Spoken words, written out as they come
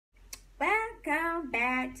welcome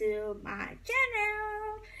back to my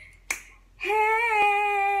channel.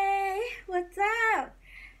 Hey, what's up?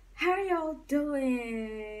 How are y'all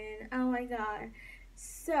doing? Oh my god.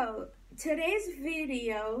 So, today's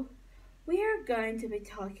video, we are going to be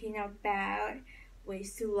talking about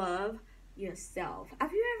ways to love yourself.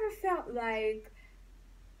 Have you ever felt like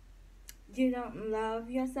you don't love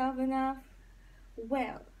yourself enough?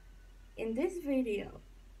 Well, in this video,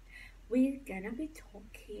 we're gonna be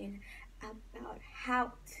talking about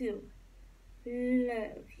how to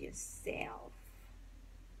love yourself.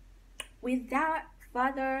 Without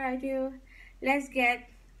further ado, let's get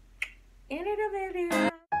into the video.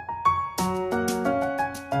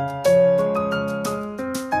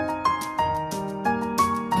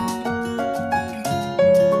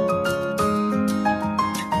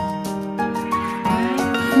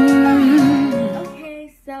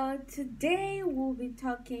 Okay, so today we'll be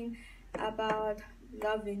talking about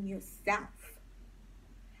loving yourself.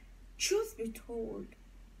 Truth be told,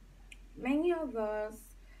 many of us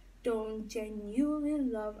don't genuinely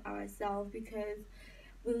love ourselves because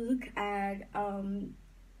we look at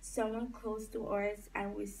someone close to us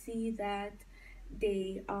and we see that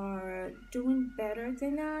they are doing better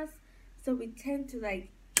than us, so we tend to like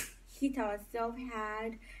hit our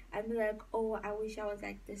self-head and be like, oh, I wish I was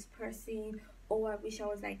like this person, oh, I wish I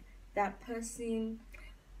was like that person.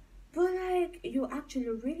 But like, you actually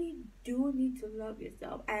really do need to love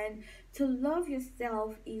yourself, and to love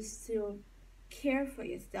yourself is to care for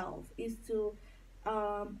yourself, is to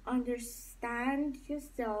understand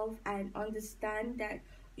yourself and understand that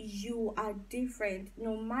you are different.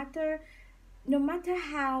 No matter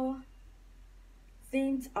how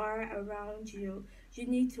things are around you, you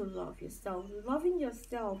need to love yourself. Loving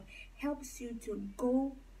yourself helps you to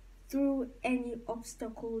go through any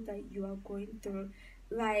obstacle that you are going through.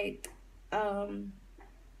 Like, um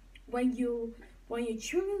when you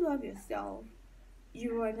truly love yourself,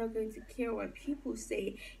 you are not going to care what people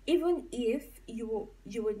say, even if you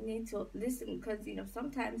would need to listen, because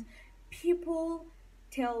sometimes people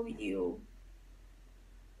tell you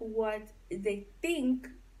what they think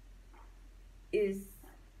is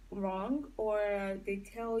wrong, or they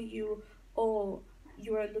tell you, oh,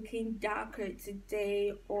 you are looking darker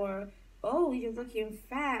today, or oh, you're looking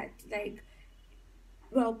fat. Like,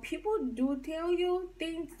 well, people do tell you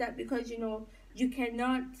things that, because you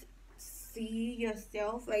cannot see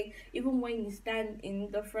yourself. Like, even when you stand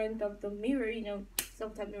in the front of the mirror,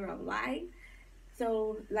 sometimes you're alive,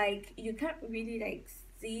 so like you can't really like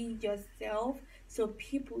see yourself, so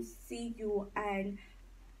people see you and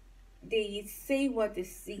they say what they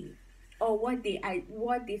see, or what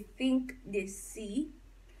they think they see.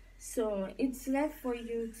 So it's left for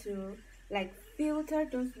you to like filter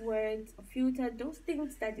those words, filter those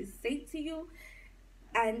things that they say to you,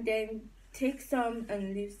 and then take some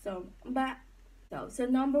and leave some. But so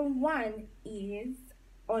number one is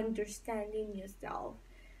understanding yourself.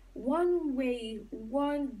 One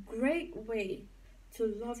great way to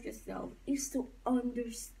love yourself is to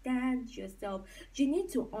understand yourself. You need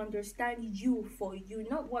to understand you for you,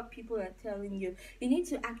 not what people are telling you. You need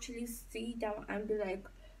to actually sit down and be like,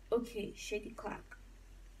 okay, Shady Clark,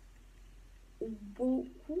 who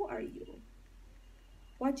are you?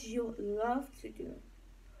 What do you love to do?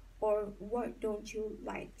 Or what don't you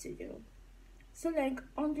like to do? So like,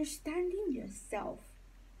 understanding yourself,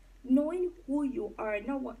 knowing who you are,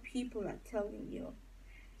 not what people are telling you.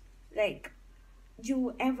 Like,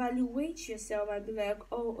 you evaluate yourself and be like,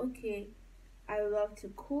 oh, okay, I love to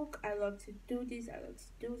cook, I love to do this, I love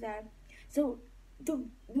to do that. So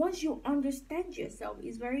once you understand yourself,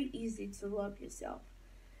 it's very easy to love yourself.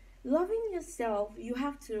 Loving yourself, you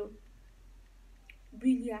have to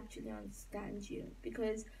really actually understand you,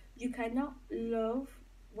 because you cannot love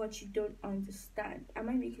what you don't understand. Am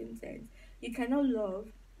I making sense? You cannot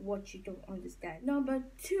love what you don't understand. Number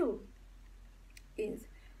two is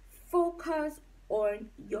focus on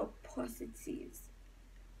your positives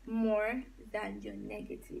more than your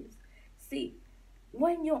negatives. See,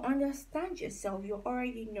 when you understand yourself, you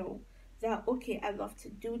already know that, okay, I love to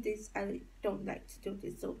do this, I don't like to do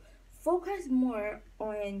this. So focus more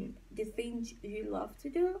on the things you love to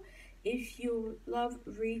do. If you love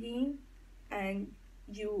reading and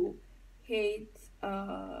you hate,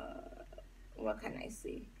 what can I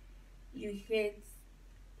say, you hate,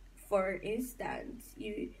 for instance,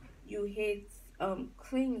 you hate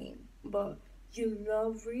cleaning, but you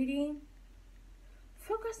love reading,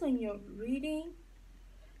 focus on your reading,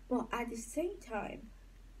 but at the same time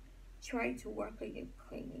try to work on your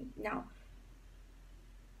cleaning. Now,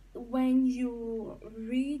 when you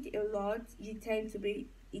read a lot, you tend to be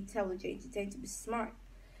intelligent, you tend to be smart.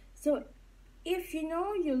 So If you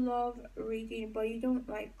know you love reading but you don't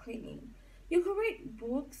like cleaning, you could read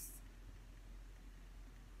books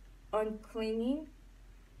on cleaning.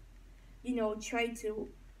 Try to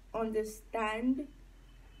understand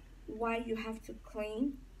why you have to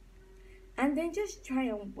clean, and then just try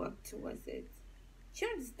and work towards it. Do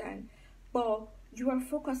you understand? But you are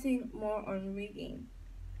focusing more on reading,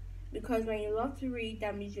 because when you love to read,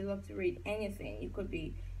 that means you love to read anything. It could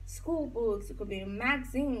be school books, it could be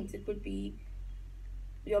magazines, it could be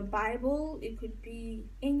your Bible, it could be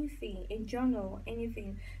anything, a journal,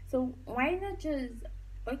 anything. So why not just,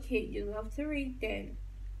 okay, you love to read, then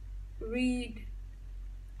read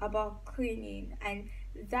about cleaning, and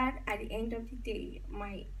that at the end of the day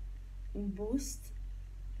might boost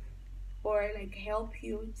or like help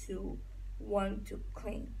you to want to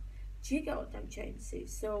clean. Do you get what I'm trying to say?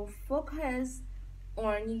 So focus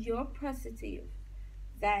on your positive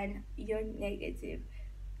than your negative.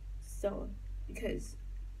 So because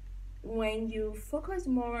when you focus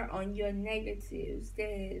more on your negatives,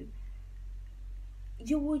 then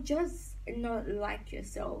you will just not like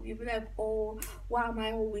yourself. You'll be like, oh, why am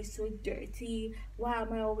I always so dirty? Why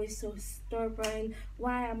am I always so stubborn?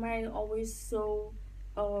 Why am I always so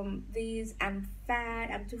this? I'm fat,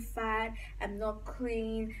 I'm too fat, I'm not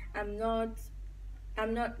clean, I'm not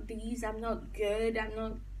these, I'm not good, I'm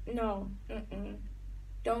not, no,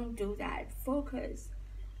 don't do that. Focus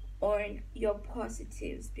on your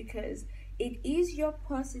positives, because it is your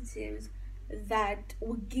positives that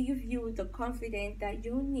will give you the confidence that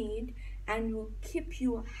you need and will keep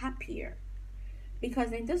you happier.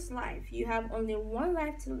 Because in this life, you have only one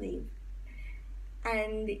life to live,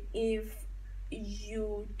 and if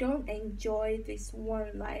you don't enjoy this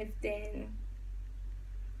one life, then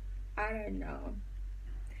I don't know.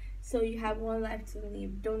 So you have one life to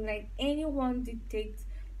live. Don't let anyone dictate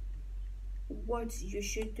what you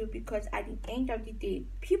should do, because at the end of the day,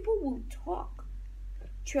 people will talk.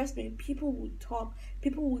 Trust me, people will talk.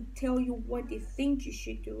 People will tell you what they think you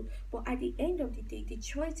should do. But at the end of the day, the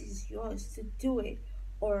choice is yours to do it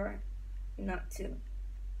or not to.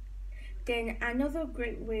 Then another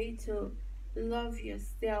great way to love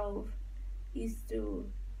yourself is to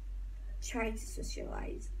try to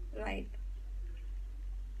socialize. Like,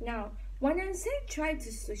 now, when I say try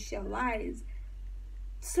to socialize,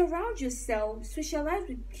 surround yourself, socialize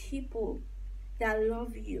with people that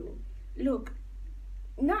love you. Look,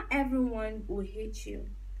 not everyone will hate you.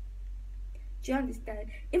 Do you understand?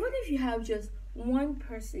 Even if you have just one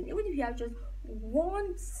person, even if you have just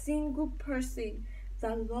one single person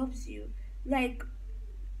that loves you, like,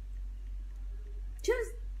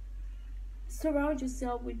 just surround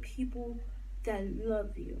yourself with people that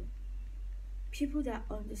love you, people that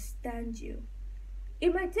understand you.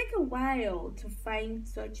 It might take a while to find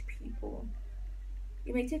such people.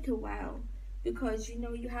 It may take a while, because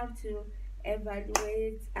you have to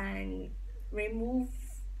evaluate and remove,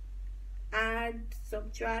 add,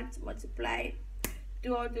 subtract, multiply,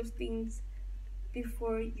 do all those things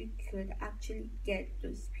before you could actually get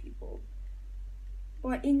those people.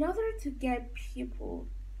 But in order to get people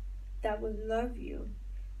that will love you,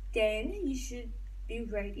 then you should be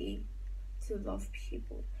ready to love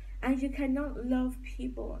people. And you cannot love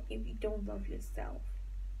people if you don't love yourself.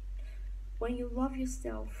 When you love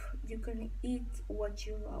yourself, you're gonna eat what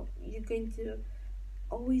you love. You're going to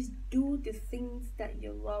always do the things that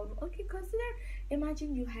you love. Okay,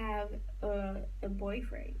 imagine you have a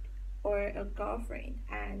boyfriend or a girlfriend,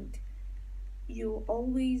 and you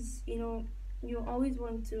always, you always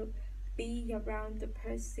want to be around the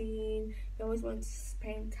person, you always want to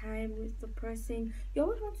spend time with the person, you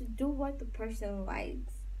always want to do what the person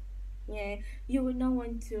likes. Yeah, you would not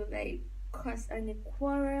want to like cause any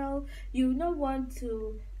quarrel, you would not want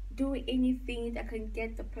to do anything that can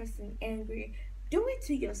get the person angry. Do it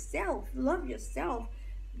to yourself, love yourself,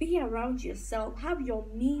 be around yourself, have your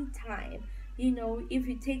me time. If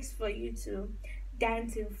it takes for you to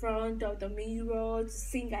dance in front of the mirror, to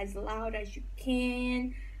sing as loud as you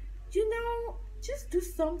can, just do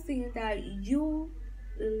something that you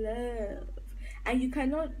love. And you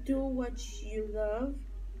cannot do what you love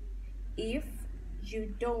if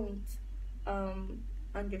you don't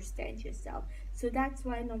understand yourself. So that's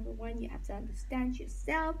why, number one, you have to understand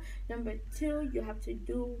yourself. Number two, you have to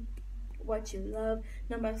do what you love.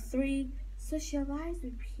 Number three, socialize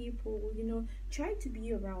with people. Try to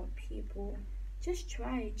be around people. Just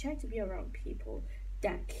try to be around people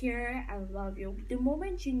that care and love you. The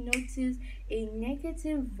moment you notice a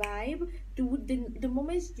negative vibe, the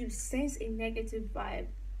moment you sense a negative vibe,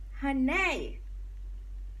 honey,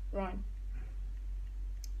 run.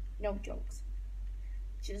 No jokes.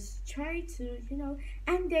 just try to,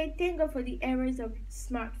 and then thank God for the errors of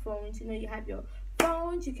smartphones. You have your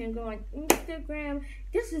phones, you can go on Instagram.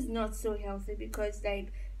 This is not so healthy because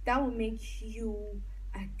like that will make you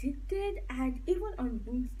addicted. And even on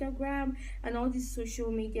Instagram and all these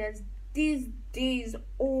social medias these days,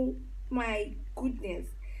 oh my goodness,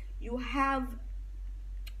 you have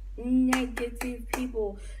negative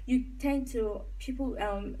people. You tend to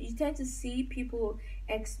see people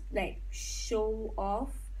like show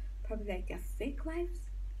off probably like their fake lives,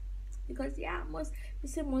 because yeah, most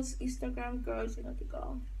Instagram girls, they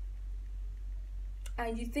go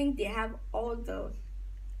and you think they have all those,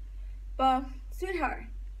 but sweetheart,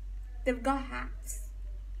 they've got hacks.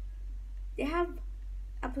 They have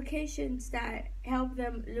applications that help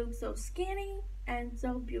them look so skinny and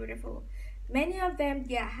so beautiful. Many of them,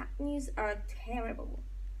 their hackneys are terrible,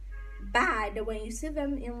 bad. When you see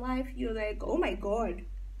them in life, you're like, oh my god,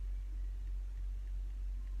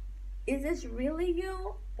 is this really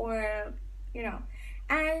you? Or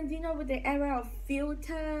and with the era of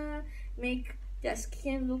filter, make their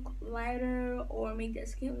skin look lighter or make their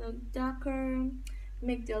skin look darker,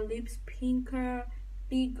 make their lips pinker,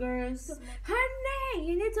 bigger. So, honey,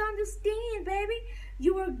 you need to understand, baby,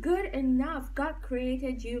 you are good enough. God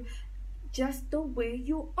created you just the way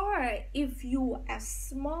you are. If you are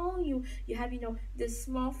small, you have the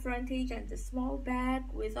small frontage and the small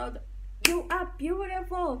back without, you are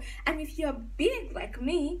beautiful. And if you're big like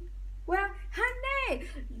me, well, honey,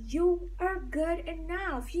 you are good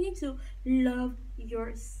enough. You need to love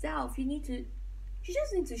yourself. You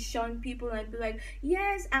just need to shun people and be like,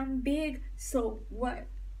 yes, I'm big, so what?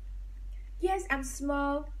 Yes, I'm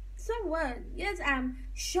small, so what? Yes, I'm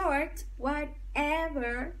short,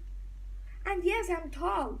 whatever. And yes, I'm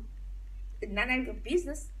tall. None of your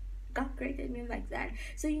business. God created me like that.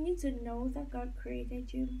 So you need to know that God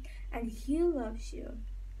created you and He loves you.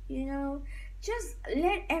 Just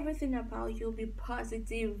let everything about you be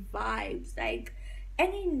positive vibes. Like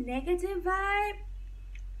any negative vibe,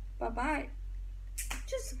 bye-bye.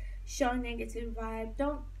 Just show negative vibe.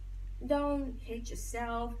 Don't hate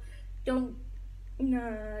yourself. Don't,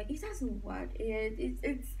 no, it doesn't work.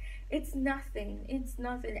 It's nothing. It's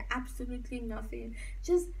nothing. Absolutely nothing.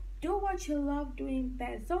 Just do what you love doing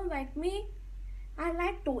best. So like me, I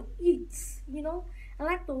like to eat. I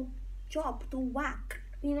like to chop, to whack.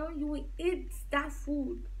 You will eat that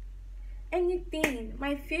food. Anything.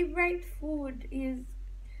 My favorite food is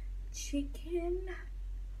chicken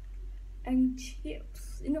and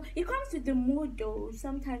chips. It comes with the mood though.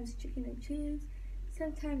 Sometimes chicken and chips,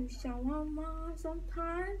 sometimes shawarma,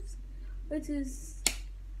 sometimes it is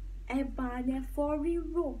eba and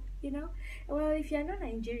eforiru. Well, if you're not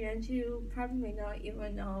Nigerian, you probably may not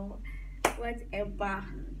even know what eba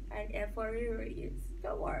and eforiru is.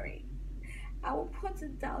 Don't worry, I will put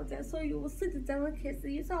it down there so you will see the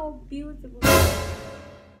delicacy. It's all beautiful.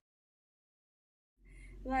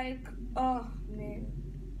 Like, oh man.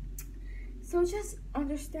 So just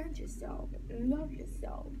understand yourself, love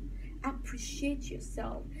yourself, appreciate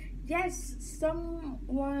yourself. Yes,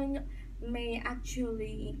 someone may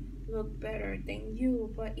actually look better than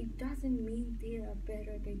you, but it doesn't mean they are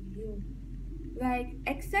better than you. Like,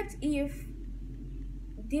 except if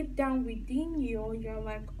deep down within you, you're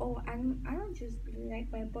like, oh, I don't just really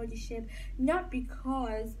like my body shape, not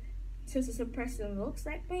because a person looks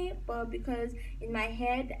like me, but because in my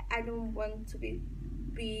head I don't want to be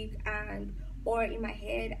big, and or in my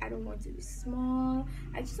head I don't want to be small.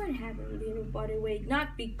 I just want to have a little body weight,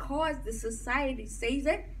 not because the society says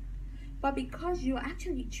it, but because you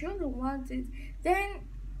actually truly want it. Then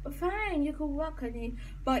fine, you can work on it.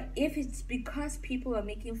 But if it's because people are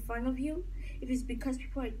making fun of you, if it's because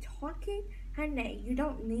people are talking, honey, you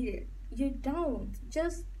don't need it. You don't.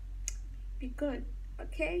 Just be good,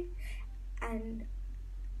 okay? And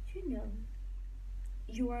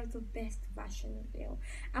you are the best version of you.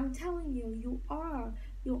 I'm telling you, you are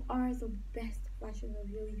the best version of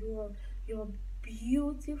you. You're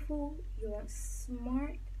beautiful, you're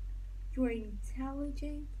smart, you're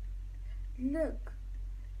intelligent. Look,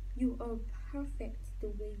 you are perfect the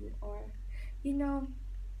way you are.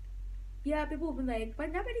 Yeah, people will be like,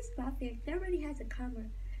 but nobody's perfect, nobody has a camera.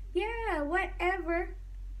 Yeah, whatever.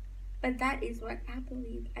 But that is what I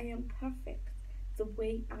believe. I am perfect the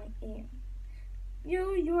way I am.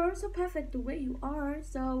 You're also perfect the way you are.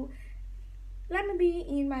 So let me be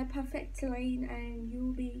in my perfect lane and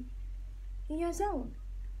you'll be in your zone.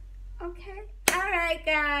 Okay? Alright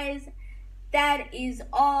guys, that is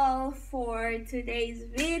all for today's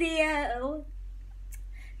video.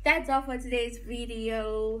 That's all for today's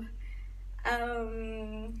video.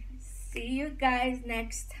 See you guys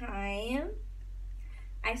next time.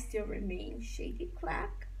 I still remain Shady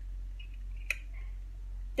Clark.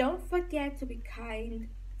 Don't forget to be kind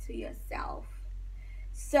to yourself.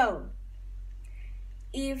 So,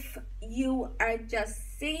 if you are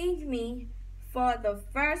just seeing me for the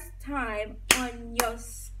first time on your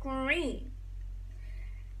screen,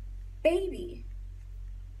 baby,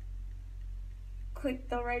 click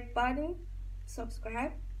the red button,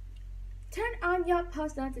 subscribe, turn on your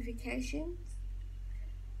post notifications,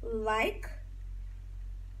 like,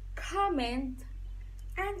 comment,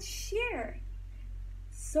 and share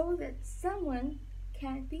so that someone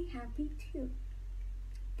can be happy too.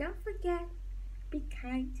 Don't forget, be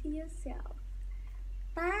kind to yourself.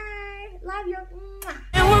 Bye. Love you. Mwah.